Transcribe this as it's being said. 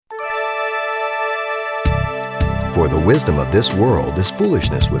For the wisdom of this world is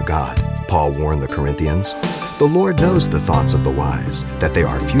foolishness with God, Paul warned the Corinthians. The Lord knows the thoughts of the wise, that they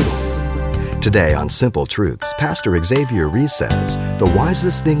are futile. Today on Simple Truths, Pastor Xavier Reese says, the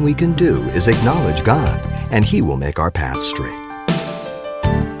wisest thing we can do is acknowledge God, and He will make our path straight.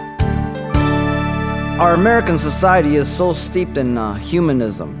 Our American society is so steeped in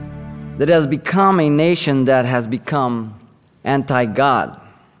humanism that it has become a nation that has become anti-God.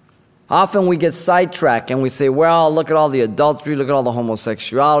 Often we get sidetracked and we say, well, look at all the adultery, look at all the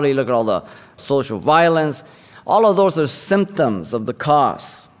homosexuality, look at all the social violence. All of those are symptoms of the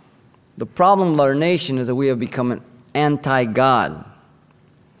cause. The problem with our nation is that we have become an anti-God.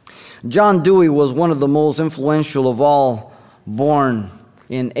 John Dewey was one of the most influential of all, born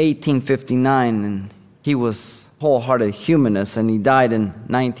in 1859, and he was a wholehearted humanist, and he died in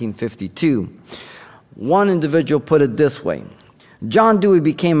 1952. One individual put it this way: John Dewey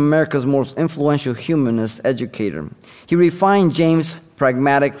became America's most influential humanist educator. He refined James'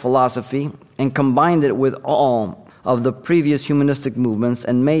 pragmatic philosophy and combined it with all of the previous humanistic movements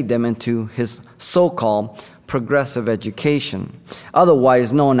and made them into his so-called progressive education,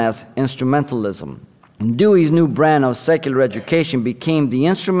 otherwise known as instrumentalism. Dewey's new brand of secular education became the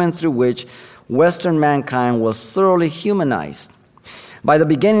instrument through which Western mankind was thoroughly humanized. By the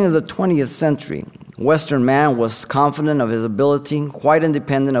beginning of the 20th century, Western man was confident of his ability, quite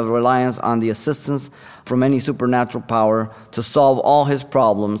independent of reliance on the assistance from any supernatural power to solve all his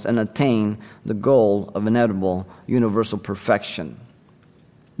problems and attain the goal of inevitable universal perfection.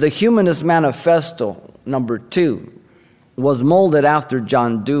 The Humanist Manifesto, number 2, was molded after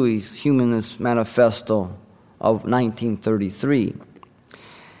John Dewey's Humanist Manifesto of 1933.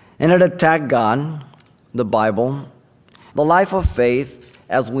 And it attacked God, the Bible, the life of faith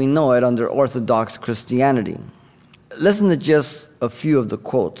as we know it under Orthodox Christianity. Listen to just a few of the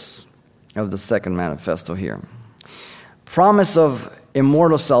quotes of the second manifesto here. Promise of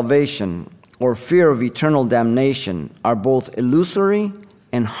immortal salvation or fear of eternal damnation are both illusory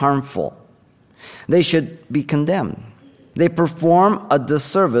and harmful. They should be condemned. They perform a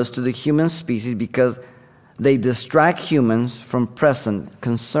disservice to the human species because they distract humans from present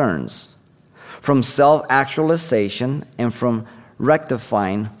concerns, from self-actualization, and from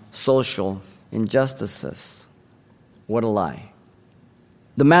rectifying social injustices. What a lie.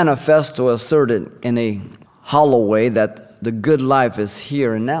 The manifesto asserted in a hollow way that the good life is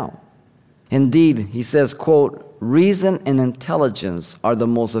here and now. Indeed, he says, quote, reason and intelligence are the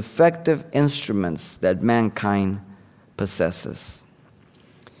most effective instruments that mankind possesses.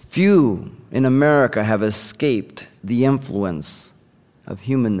 Few in America have escaped the influence of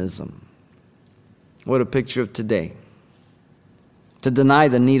humanism. What a picture of today. To deny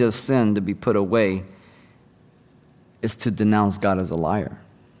the need of sin to be put away is to denounce God as a liar.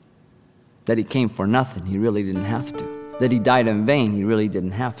 That He came for nothing, He really didn't have to. That He died in vain, He really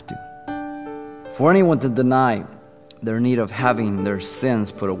didn't have to. For anyone to deny their need of having their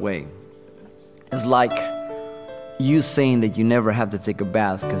sins put away is like you saying that you never have to take a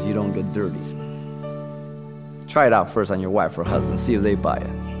bath because you don't get dirty. Try it out first on your wife or husband, see if they buy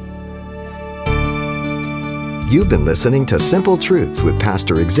it. You've been listening to Simple Truths with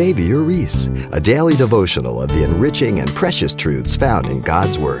Pastor Xavier Reese, a daily devotional of the enriching and precious truths found in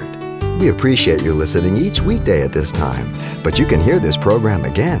God's Word. We appreciate you listening each weekday at this time, but you can hear this program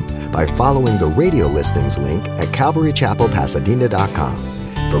again by following the radio listings link at CalvaryChapelPasadena.com.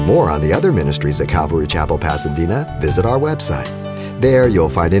 For more on the other ministries at Calvary Chapel Pasadena, visit our website. There you'll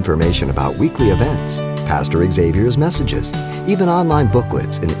find information about weekly events, Pastor Xavier's messages, even online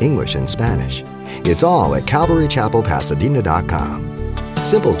booklets in English and Spanish. It's all at CalvaryChapelPasadena.com.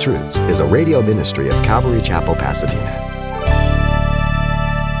 Simple Truths is a radio ministry of Calvary Chapel, Pasadena.